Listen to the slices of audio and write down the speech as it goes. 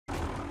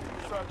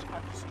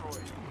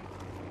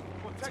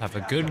Let's have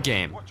a good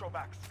game.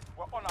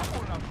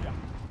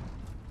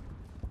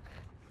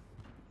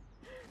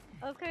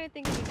 I was kind of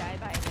thinking you died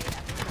by a minute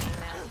after saying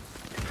that.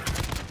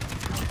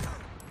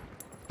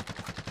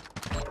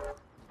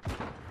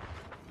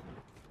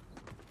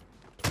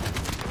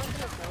 Someone's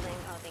in this building.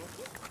 Oh, thank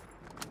you.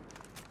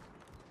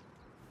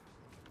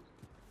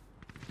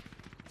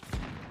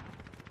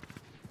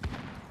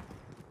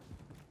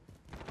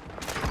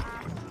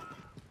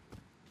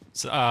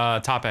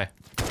 Top A.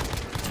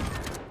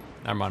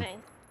 Never mind. Nice.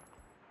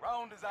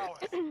 Round is ours.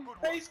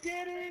 Hey,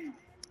 Skinny!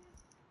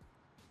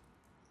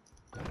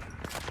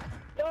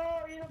 Yo,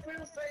 you don't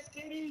feel safe,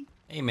 Skinny?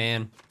 Hey,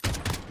 man.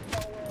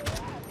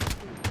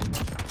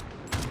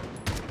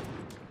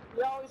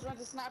 We always run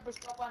the sniper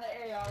scope on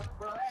the AR,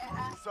 bro.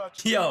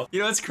 Yo, you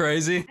know what's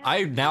crazy?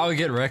 I now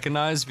get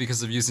recognized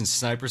because of using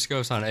sniper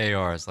scopes on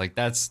ARs. Like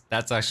that's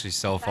actually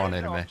so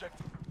funny to me.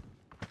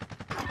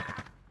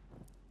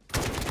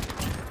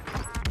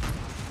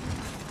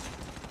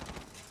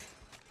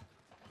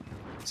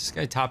 Is this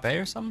guy top A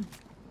or something?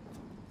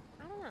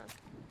 I don't know.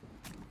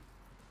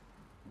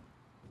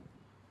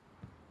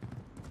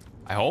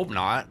 I hope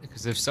not,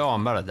 because if so,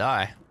 I'm about to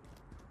die.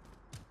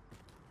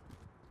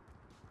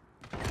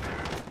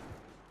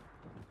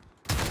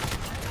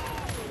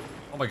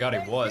 Oh my god,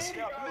 he was.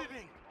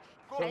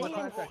 Show the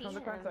contact, show the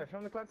contact,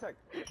 show the contact.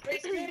 Play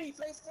Skinny,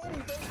 play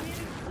Skinny, play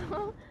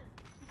Skinny.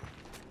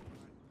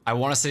 I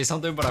want to say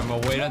something, but I'm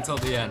gonna wait until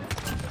the end.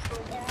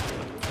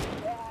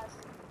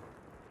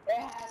 It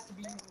has to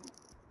be.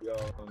 Yo,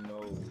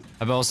 no.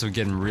 I'm also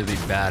getting really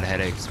bad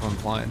headaches when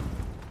playing.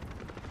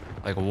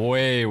 Like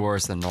way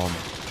worse than normal.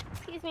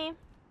 Excuse me.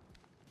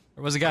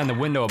 There was a guy in the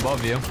window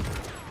above you.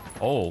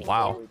 Oh,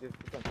 wow.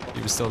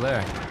 He was still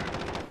there.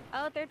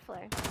 Oh, third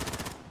floor.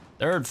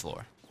 Third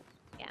floor.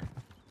 Yeah.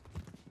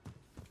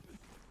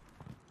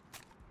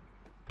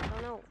 Oh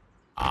no.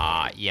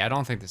 Yeah, I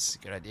don't think this is a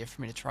good idea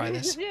for me to try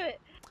this. Do it.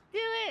 Do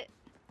it.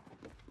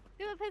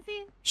 Do it,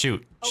 pussy.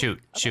 Shoot, shoot,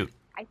 Okay. shoot.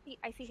 I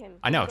see him.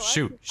 I know, Go up.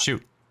 shoot,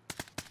 shoot.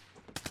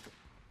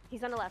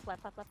 He's on the left.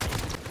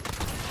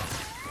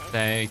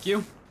 Thank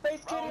you. Play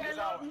Skinny, I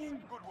love you.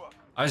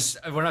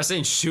 When I was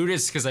saying shoot,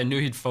 it's because I knew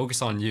he'd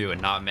focus on you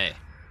and not me.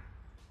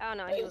 Oh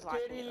no, he was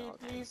watching me the whole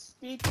time. Please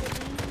speak to me.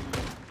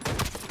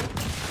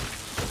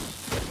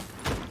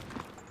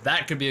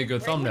 That could be a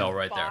good thumbnail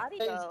right there. Body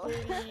Hey, go.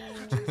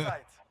 Skinny.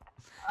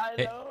 I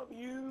Hey. love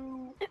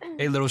you.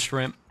 Hey, little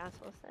shrimp.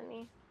 Asshole,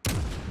 SnD.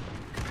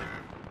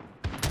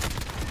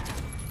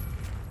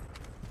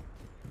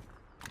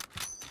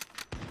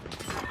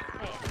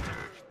 Hey,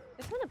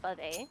 there's one above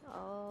A.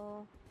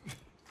 Oh.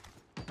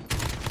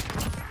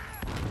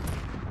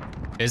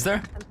 Is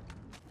there?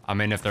 I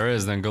mean, if there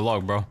is, then good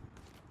luck, bro.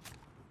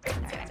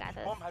 Alright, I got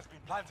this. Bomb has been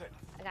planted.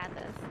 I got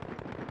this.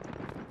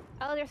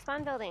 Oh, they're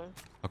spawn building.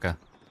 Okay.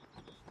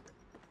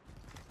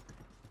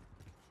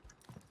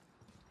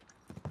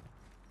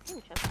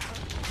 Ooh, jump out.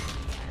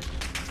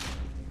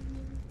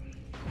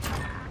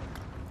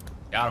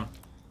 Got him.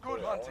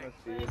 Good hunting.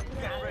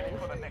 Get ready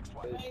for the next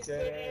one.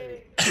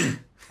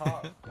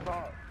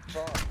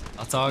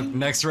 I'll talk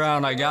next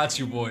round. I got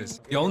you, boys.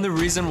 The only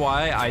reason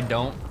why I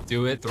don't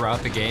do it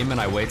throughout the game and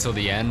I wait till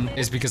the end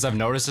is because I've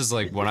noticed is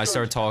like when I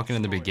start talking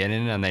in the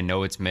beginning and they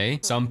know it's me,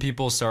 some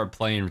people start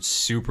playing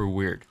super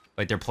weird.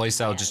 Like their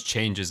playstyle just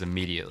changes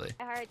immediately.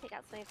 I hard to take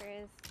out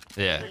snipers.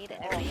 Yeah. Hate it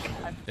every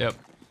time. Yep.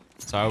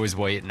 So I always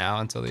wait now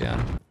until the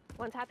end.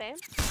 One top A.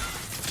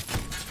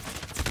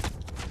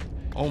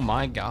 Oh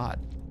my god.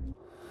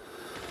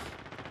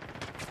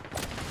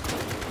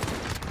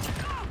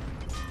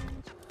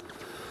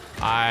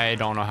 I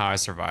don't know how I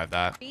survived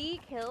that.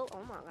 3 kill. Oh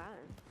my god.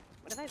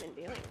 What have I been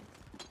doing?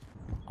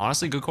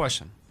 Honestly, good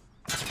question.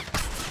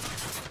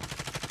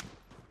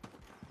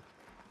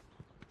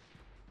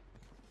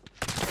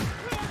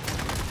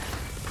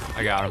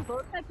 I got him.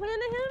 Bullets I put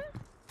into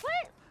him?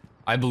 What?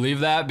 I believe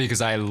that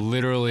because I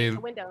literally The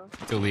window.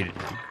 deleted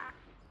him.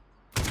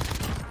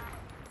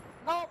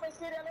 Oh, my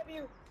Skinny, I love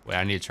you. Wait,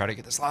 I need to try to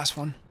get this last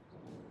one.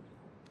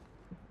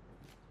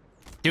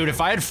 Dude,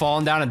 if I had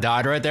fallen down and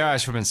died right there, I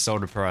should have been so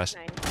depressed.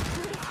 Nice.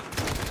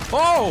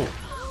 Oh!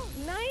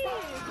 Nice.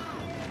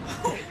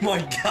 Oh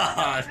my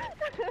god.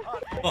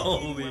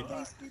 Holy.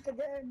 Please speak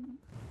again.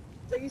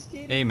 Play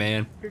Skinny. Hey,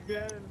 man.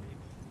 Again.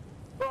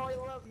 Bro, I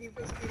love you,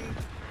 play Skinny.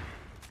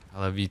 I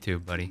love you too,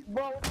 buddy.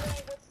 Bro,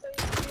 let's play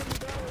Skinny,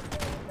 bro.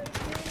 Let's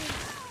play Skinny.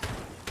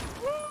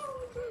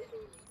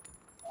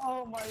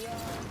 Oh my god.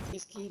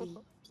 Please, Kitty.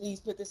 Please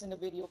put this in the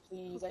video,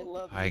 please. I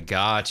love you. I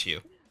got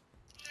you.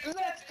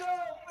 Let's go,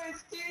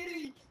 Miss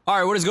Kitty. All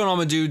right, what is going on,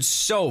 my dudes?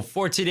 So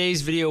for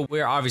today's video,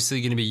 we're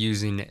obviously going to be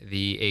using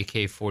the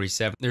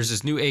AK-47. There's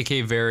this new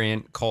AK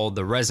variant called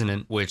the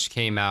Resonant, which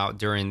came out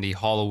during the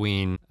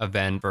Halloween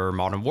event for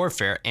Modern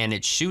Warfare, and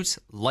it shoots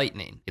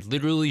lightning. It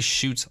literally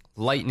shoots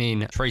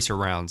lightning tracer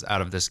rounds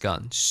out of this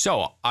gun.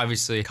 So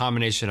obviously a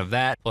combination of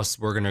that, plus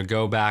we're gonna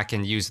go back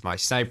and use my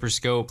sniper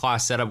scope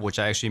class setup, which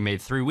I actually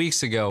made 3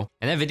 weeks ago.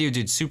 And that video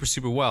did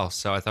super well.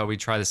 So I thought we'd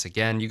try this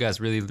again. You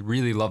guys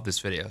really love this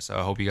video. So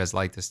I hope you guys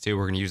like this too.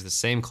 We're gonna use the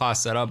same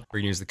class setup. We're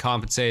gonna use the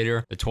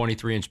compensator, the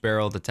 23-inch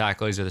barrel, the tack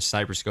laser, the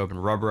sniper scope, and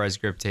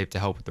rubberized grip tape to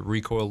help with the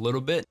recoil a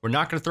little bit. We're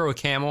not gonna throw a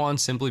camo on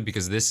simply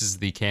because this is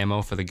the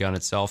camo for the gun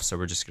itself. So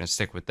we're just gonna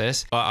stick with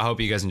this. But I hope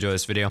you guys enjoy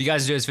this video. If you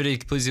guys enjoy this video,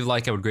 please leave a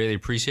like. I would greatly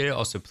appreciate it.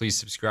 Also, please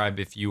subscribe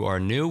if you are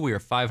new. We are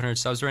 500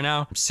 subs right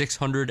now.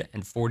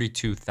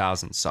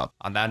 642,000 subs.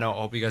 On that note,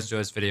 I hope you guys enjoy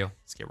this video.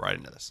 Let's get right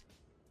into this.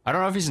 I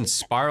don't know if he's in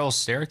spiral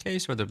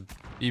staircase or the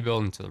B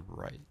building to the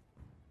right.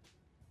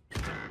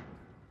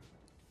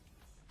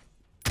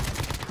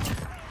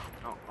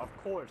 Oh,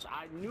 of course.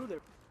 I knew there.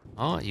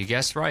 Oh, you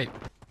guessed right.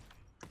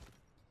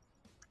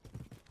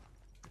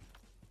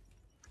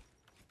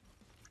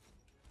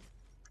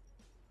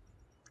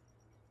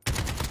 Oh,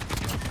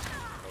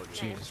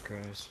 Jesus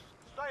Christ.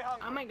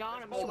 Oh my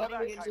God, I'm sweating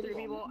against 3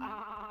 people.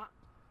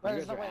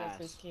 There's no way that's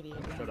face kitty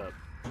again. Shut up.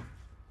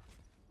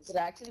 Is it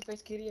actually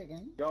face kitty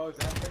again? Yo, is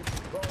that face?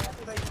 Bro, that's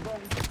face, bro.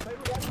 We just play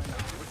with that right now.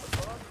 What the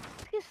fuck?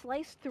 He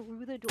sliced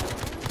through the door.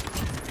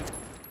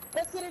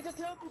 Face kitty just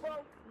killed me, bro.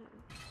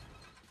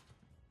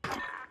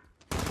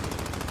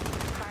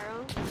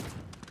 Spiral.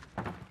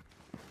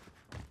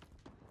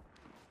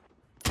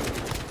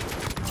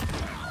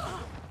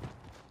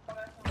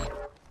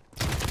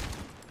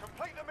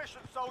 Complete the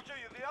mission, soldier.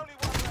 You're the only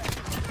one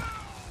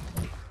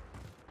left.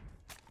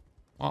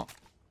 Well,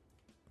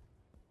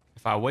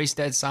 if I waste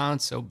that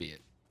silence, so be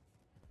it.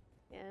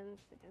 And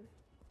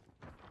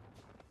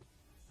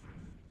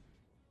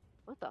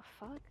what the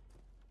fuck?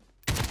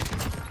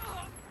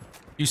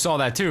 You saw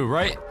that too,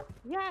 right?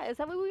 Yeah, is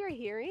that what we were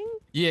hearing?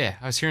 Yeah,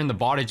 I was hearing the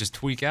body just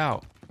tweak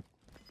out.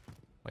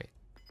 Wait.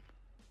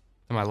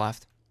 To my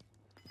left.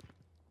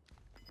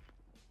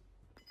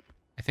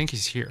 I think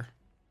he's here.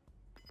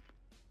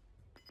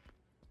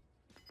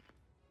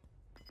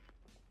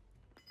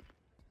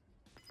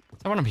 Is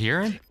that what I'm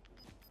hearing?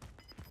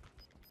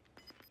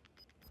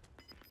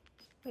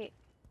 Wait.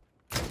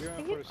 You're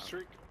on for a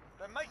streak.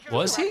 Then make your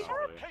Was he? Keep it.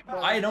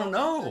 I don't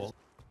know.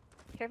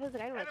 Careful, the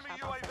guy who Enemy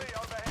chop off.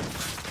 UAV overhead.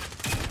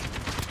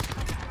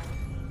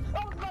 I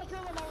was about to kill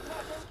him. I was about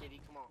to kill him.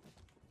 Kitty, come on.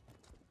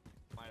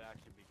 Might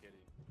actually be kidding.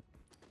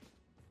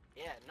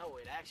 Yeah, no,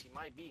 it actually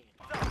might be.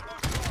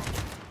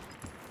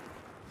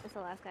 That's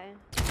the last guy.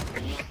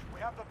 We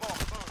have the bomb.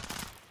 Move.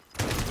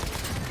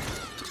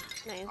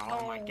 Nice.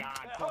 Oh my God, Yeah,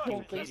 fucking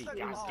hold Kitty. it. God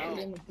Face damn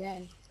kitty it.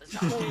 again. Let's go,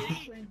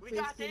 Kitty. We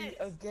got this.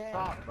 Again.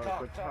 Bro,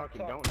 quit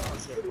talking. Don't know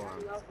shit for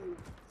him.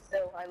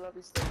 Still, I love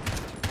you still.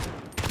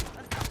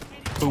 Let's go,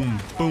 Kitty.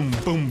 Boom, boom,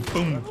 boom,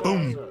 boom,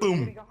 boom, boom.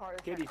 Getting a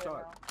heart attack Kitty, right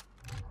sorry. now.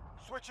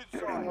 Switching Oh,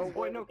 sides.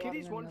 Wait, no, God,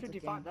 Kitty's man, that's a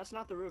 155. game. That's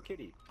not the real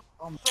Kitty.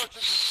 Search and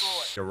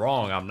destroy. You're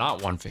wrong, I'm not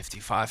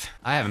 155.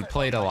 I haven't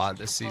played a lot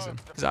this season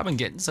because I've been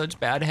getting such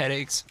bad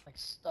headaches. Like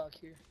stuck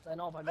here. I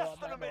know if I go out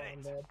that door,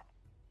 I'm dead.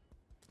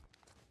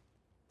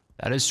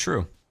 That is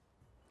true.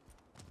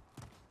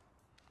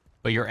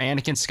 But you're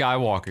Anakin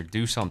Skywalker,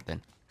 do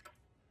something.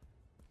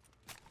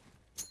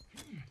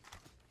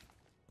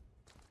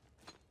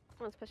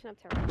 Someone's pushing up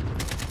terror.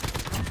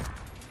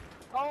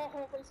 Oh,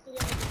 face kitty.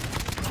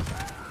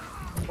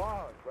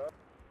 Fuck, bro.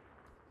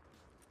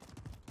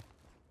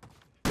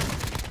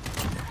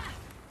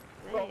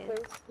 Bro, Nice.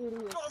 face kitty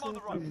is Got him on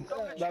the run. super Don't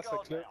let good. your That's a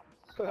guard clip. down.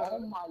 Oh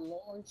my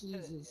Lord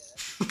Jesus.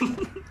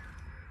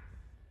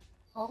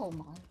 Oh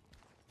my.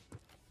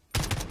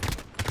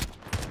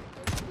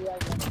 I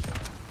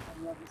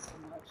love you so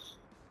much.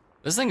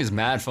 This thing is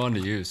mad fun to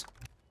use.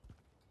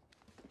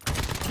 I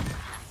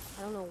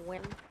don't know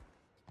when.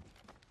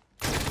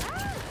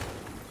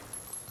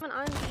 Someone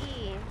on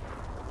B.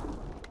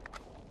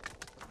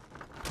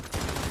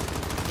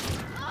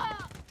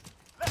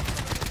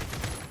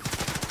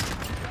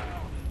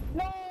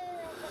 No! I'm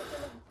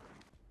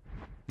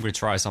gonna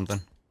try something.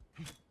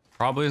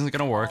 Probably isn't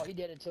gonna work. Oh, he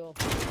did it too.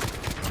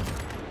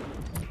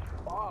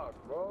 Fuck,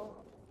 bro.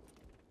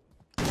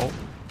 Oh,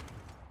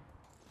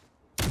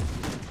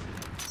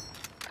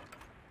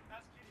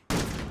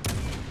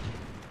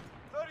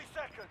 30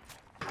 seconds.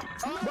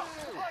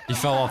 he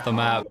fell off the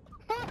map.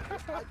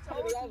 I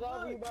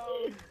love you,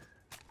 bro.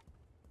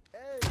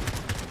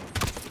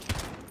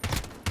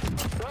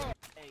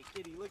 Hey,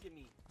 Kitty, look at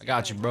me. I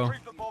got you, bro.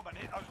 Retrieve the bomb and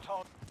hit those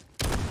targets.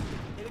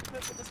 Hit a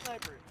clip with the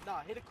sniper.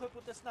 Nah, hit a clip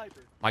with the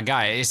sniper. My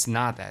guy, it's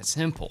not that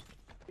simple.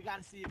 We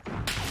gotta see it.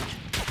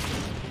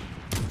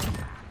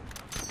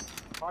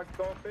 Hard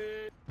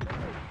copy. We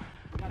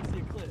gotta see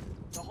a clip.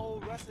 The whole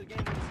rest of the game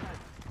with the sniper.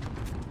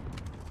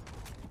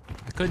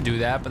 I could do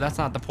that, but that's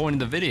not the point of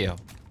the video.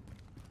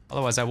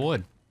 Otherwise, I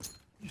would.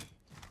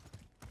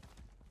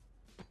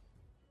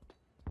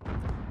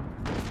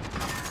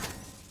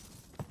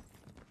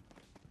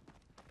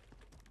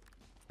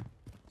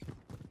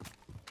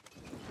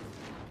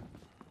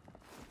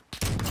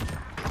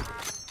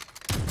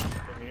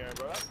 Come here,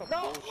 bro. That's some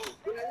bullshit.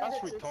 That's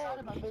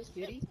retarded. My face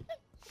kitty.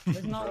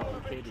 There's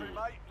no Victory,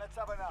 mate. Let's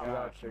have another. Yeah,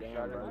 Gosh, trick damn,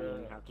 shot bro, in you there.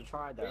 didn't have to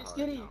try that Please, hard.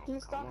 Kitty, now. can you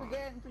stop Come on.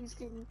 again? Please,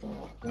 Kitty.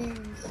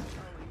 Please.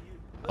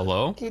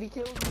 Hello? Kitty,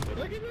 kill me.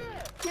 Look at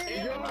that! Kitty,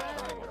 Yo,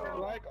 I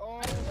like, oh,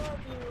 love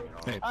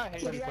you. Hey. I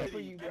hate Kitty, I for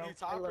you, bro.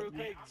 I love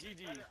you.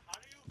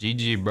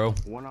 GG, bro.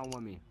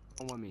 One-on-one me.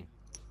 One-on-one me.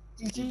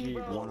 GG,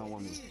 bro.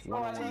 One-on-one me. Oh,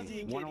 I love One-on-one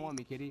me. you. One-on-one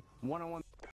me, kitty. One-on-one